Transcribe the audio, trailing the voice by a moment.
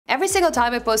Every single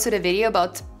time I posted a video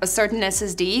about a certain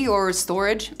SSD or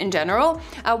storage in general,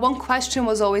 one question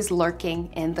was always lurking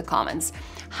in the comments.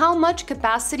 How much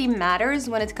capacity matters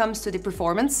when it comes to the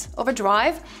performance of a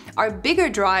drive? Are bigger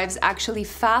drives actually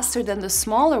faster than the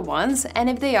smaller ones? And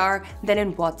if they are, then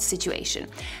in what situation?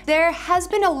 There has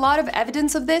been a lot of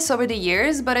evidence of this over the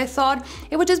years, but I thought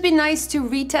it would just be nice to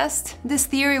retest this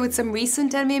theory with some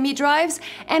recent NVMe drives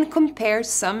and compare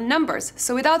some numbers.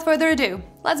 So without further ado,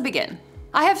 let's begin.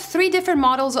 I have 3 different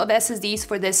models of SSDs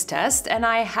for this test, and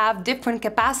I have different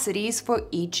capacities for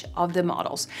each of the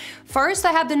models. First,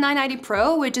 I have the 990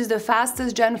 Pro, which is the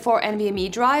fastest Gen 4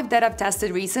 NVMe drive that I've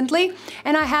tested recently,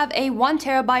 and I have a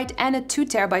 1TB and a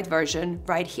 2TB version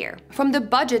right here. From the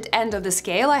budget end of the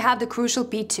scale, I have the Crucial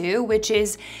P2, which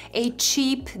is a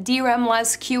cheap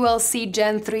DRAM-less QLC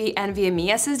Gen 3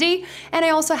 NVMe SSD, and I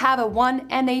also have a 1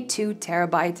 and a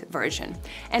 2TB version.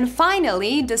 And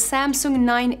finally, the Samsung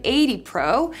 980 Pro,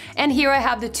 and here I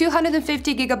have the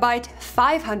 250GB,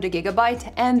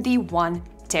 500GB, and the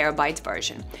 1TB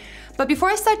version. But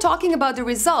before I start talking about the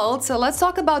results, let's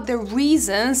talk about the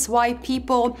reasons why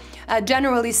people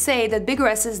generally say that bigger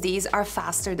SSDs are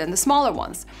faster than the smaller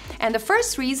ones. And the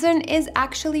first reason is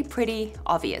actually pretty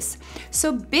obvious.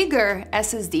 So bigger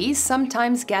SSDs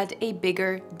sometimes get a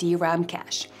bigger DRAM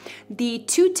cache. The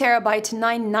 2TB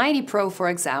 990 Pro, for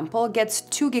example, gets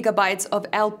 2GB of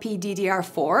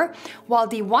LPDDR4, while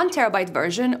the 1TB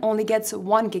version only gets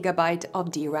 1GB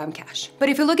of DRAM cache. But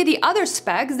if you look at the other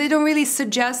specs, they don't really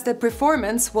suggest that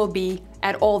performance will be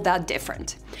at all that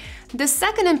different. The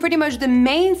second and pretty much the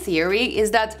main theory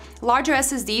is that larger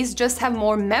SSDs just have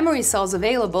more memory cells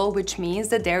available, which means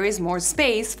that there is more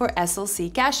space for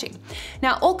SLC caching.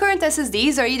 Now, all current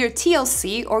SSDs are either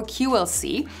TLC or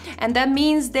QLC, and that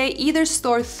means they either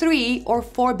store 3 or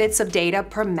 4 bits of data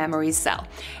per memory cell.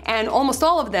 And almost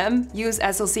all of them use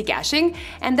SLC caching,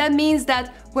 and that means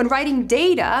that when writing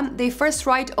data, they first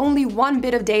write only 1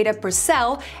 bit of data per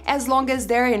cell, as long as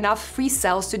there are enough free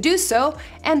cells to do so,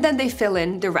 and then they fill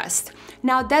in the rest.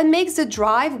 Now that makes the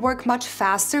drive work much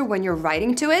faster when you're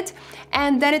writing to it,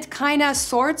 and then it kinda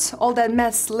sorts all that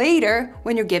mess later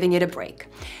when you're giving it a break.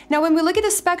 Now when we look at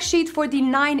the spec sheet for the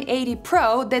 980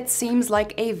 Pro, that seems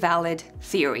like a valid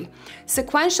theory.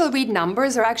 Sequential read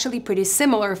numbers are actually pretty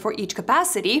similar for each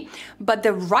capacity, but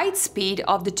the write speed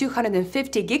of the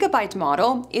 250GB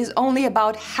model is only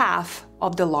about half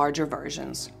of the larger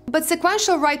versions. But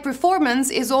sequential write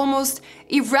performance is almost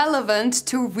irrelevant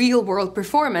to real-world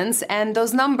performance, and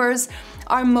those numbers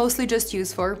are mostly just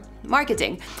used for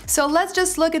marketing. So let's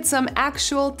just look at some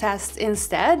actual tests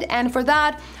instead, and for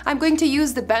that, I'm going to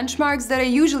use the benchmarks that I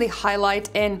usually highlight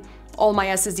in all my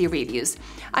SSD reviews.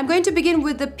 I'm going to begin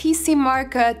with the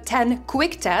PCMark 10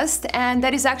 quick test, and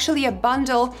that is actually a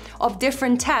bundle of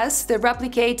different tests that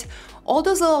replicate all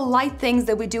those little light things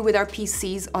that we do with our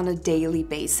PCs on a daily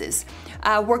basis.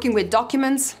 Working with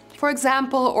documents, for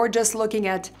example, or just looking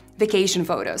at vacation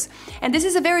photos. And this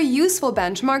is a very useful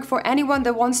benchmark for anyone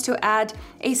that wants to add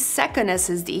a second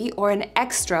SSD or an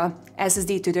extra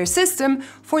SSD to their system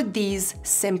for these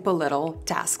simple little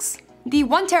tasks. The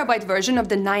 1TB version of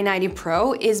the 990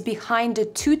 Pro is behind the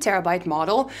 2TB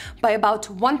model by about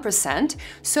 1%,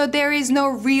 so there is no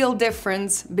real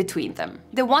difference between them.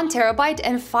 The 1TB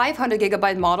and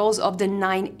 500GB models of the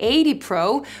 980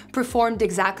 Pro performed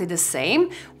exactly the same,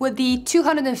 with the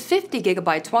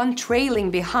 250GB one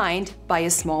trailing behind by a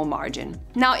small margin.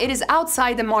 Now, it is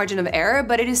outside the margin of error,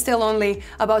 but it is still only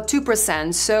about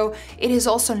 2%, so it is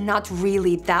also not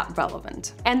really that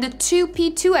relevant. And the 2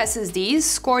 P2 SSDs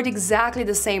scored exactly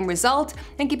the same result,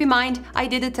 and keep in mind, I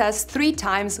did the test 3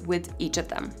 times with each of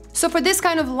them. So for this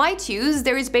kind of light use,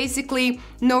 there is basically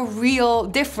no real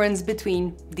difference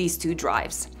between these 2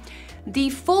 drives.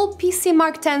 The full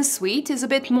PCMark 10 suite is a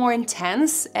bit more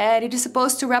intense, and it is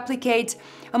supposed to replicate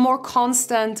a more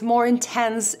constant, more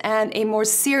intense, and a more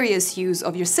serious use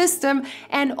of your system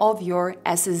and of your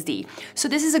SSD. So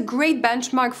this is a great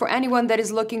benchmark for anyone that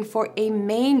is looking for a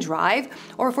main drive,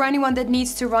 or for anyone that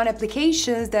needs to run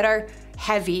applications that are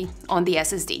heavy on the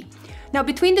SSD. Now,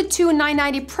 between the 2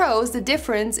 990 Pros, the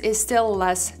difference is still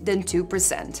less than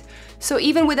 2%. So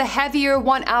even with a heavier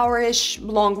 1-hour-ish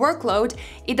long workload,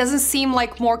 it doesn't seem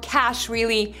like more cache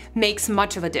really makes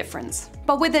much of a difference.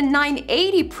 But with the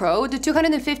 980 Pro, the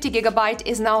 250GB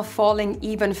is now falling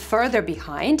even further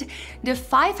behind. The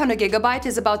 500GB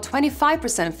is about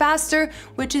 25% faster,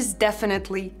 which is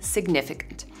definitely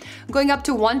significant. Going up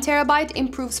to 1TB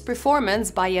improves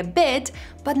performance by a bit,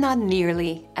 but not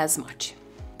nearly as much.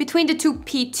 Between the 2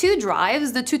 P2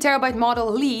 drives, the 2TB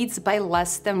model leads by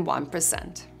less than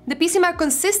 1%. The PCMark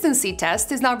consistency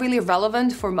test is not really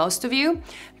relevant for most of you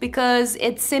because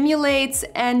it simulates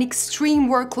an extreme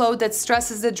workload that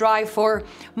stresses the drive for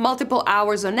multiple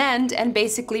hours on end and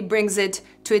basically brings it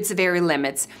to its very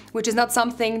limits, which is not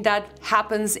something that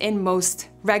happens in most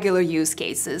regular use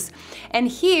cases. And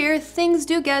here, things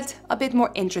do get a bit more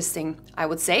interesting, I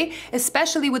would say,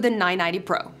 especially with the 990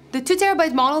 Pro. The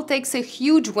 2TB model takes a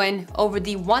huge win over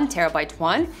the 1TB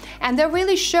one, and that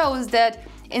really shows that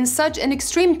in such an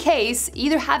extreme case,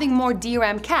 either having more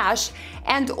DRAM cache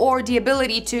and/or the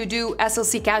ability to do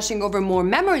SLC caching over more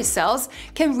memory cells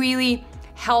can really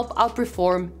help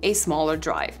outperform a smaller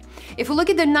drive. If we look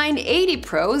at the 980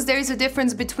 Pros, there is a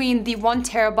difference between the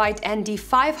 1TB and the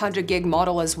 500GB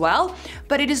model as well,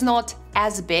 but it is not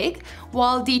as big,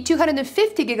 while the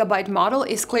 250GB model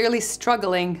is clearly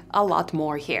struggling a lot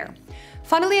more here.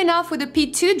 Funnily enough, with the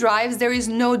P2 drives, there is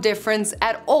no difference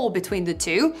at all between the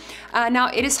two. Now,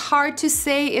 it is hard to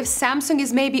say if Samsung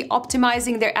is maybe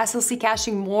optimizing their SLC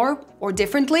caching more or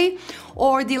differently,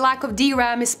 or the lack of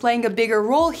DRAM is playing a bigger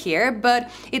role here, but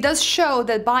it does show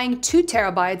that buying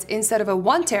 2TB instead of a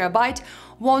 1TB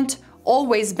won't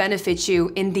always benefit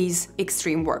you in these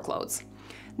extreme workloads.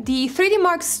 The 3D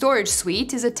Mark storage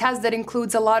suite is a test that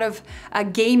includes a lot of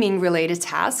gaming-related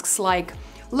tasks like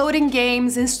loading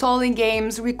games, installing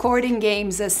games, recording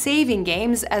games, saving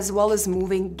games, as well as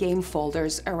moving game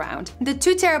folders around. The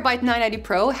 2TB 990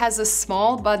 Pro has a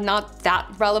small but not that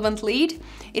relevant lead.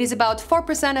 It is about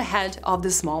 4% ahead of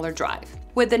the smaller drive.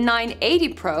 With the 980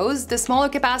 Pros, the smaller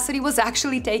capacity was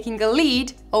actually taking a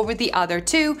lead over the other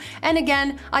two, and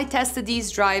again, I tested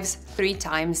these drives 3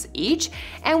 times each,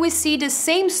 and we see the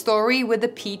same story with the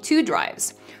P2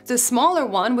 drives. The smaller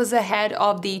one was ahead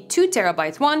of the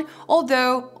 2TB one,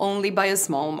 although only by a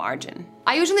small margin.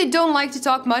 I usually don't like to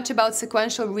talk much about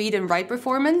sequential read and write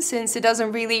performance since it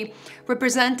doesn't really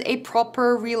represent a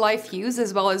proper real-life use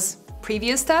as well as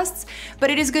previous tests, but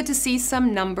it is good to see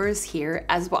some numbers here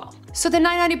as well. So the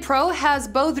 990 Pro has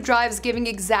both drives giving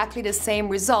exactly the same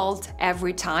result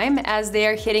every time as they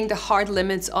are hitting the hard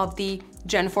limits of the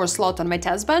Gen 4 slot on my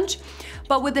test bench.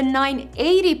 But with the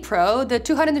 980 Pro, the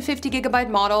 250GB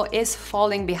model is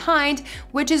falling behind,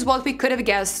 which is what we could have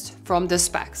guessed from the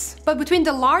specs. But between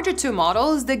the larger two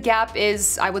models, the gap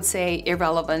is, I would say,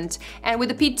 irrelevant. And with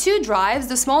the P2 drives,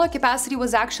 the smaller capacity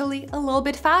was actually a little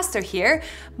bit faster here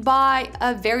by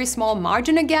a very small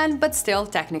margin again, but still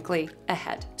technically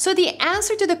ahead. So the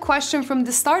answer to the question from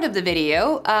the start of the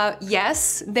video,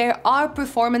 yes, there are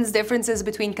performance differences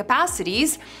between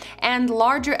capacities, and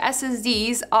larger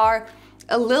SSDs are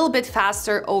a little bit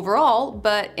faster overall,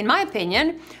 but in my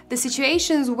opinion, the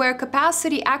situations where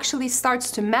capacity actually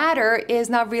starts to matter is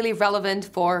not really relevant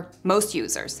for most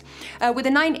users. With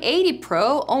the 980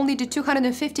 Pro, only the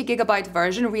 250GB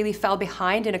version really fell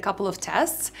behind in a couple of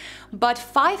tests, but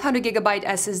 500GB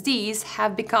SSDs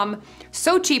have become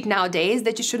so cheap nowadays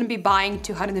that you shouldn't be buying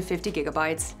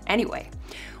 250GB anyway.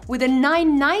 With the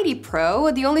 990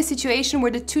 Pro, the only situation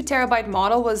where the 2TB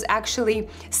model was actually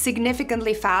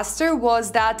significantly faster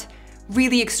was that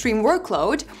really extreme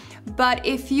workload. But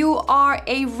if you are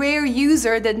a rare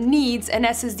user that needs an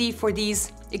SSD for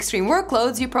these extreme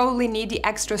workloads, you probably need the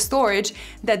extra storage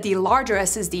that the larger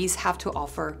SSDs have to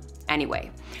offer anyway.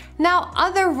 Now,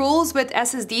 other rules with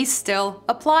SSDs still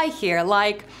apply here,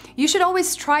 like you should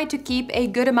always try to keep a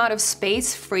good amount of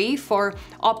space free for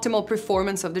optimal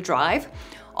performance of the drive.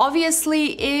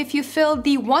 Obviously, if you fill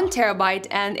the 1TB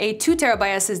and a 2TB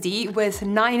SSD with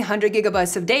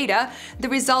 900GB of data, the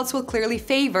results will clearly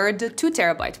favor the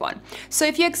 2TB one. So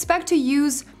if you expect to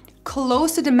use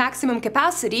close to the maximum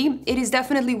capacity, it is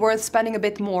definitely worth spending a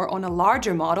bit more on a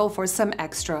larger model for some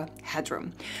extra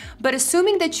headroom. But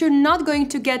assuming that you're not going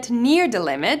to get near the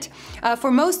limit, for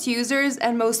most users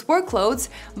and most workloads,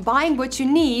 buying what you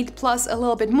need plus a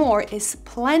little bit more is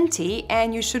plenty,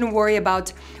 and you shouldn't worry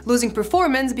about losing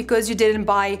performance because you didn't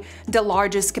buy the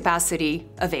largest capacity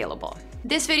available.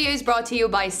 This video is brought to you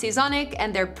by Seasonic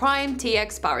and their Prime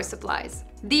TX power supplies.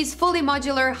 These fully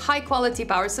modular, high-quality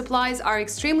power supplies are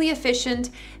extremely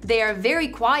efficient, they are very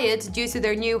quiet due to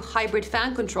their new hybrid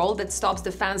fan control that stops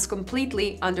the fans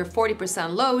completely under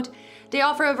 40% load, they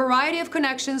offer a variety of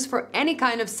connections for any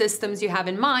kind of systems you have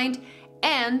in mind,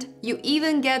 and you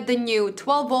even get the new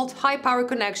 12-volt high-power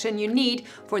connection you need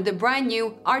for the brand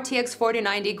new RTX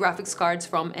 4090 graphics cards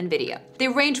from NVIDIA. They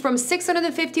range from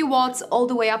 650 watts all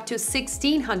the way up to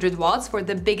 1600 watts for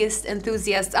the biggest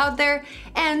enthusiasts out there,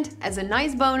 and as a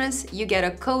nice bonus, you get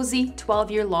a cozy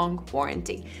 12-year-long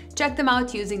warranty. Check them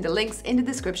out using the links in the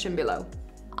description below.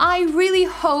 I really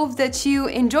hope that you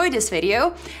enjoyed this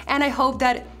video, and I hope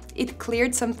that it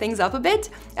cleared some things up a bit.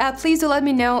 Please do let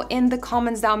me know in the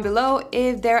comments down below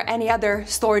if there are any other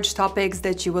storage topics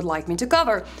that you would like me to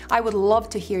cover. I would love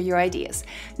to hear your ideas.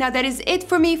 Now that is it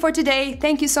for me for today.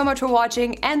 Thank you so much for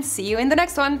watching and see you in the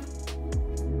next one.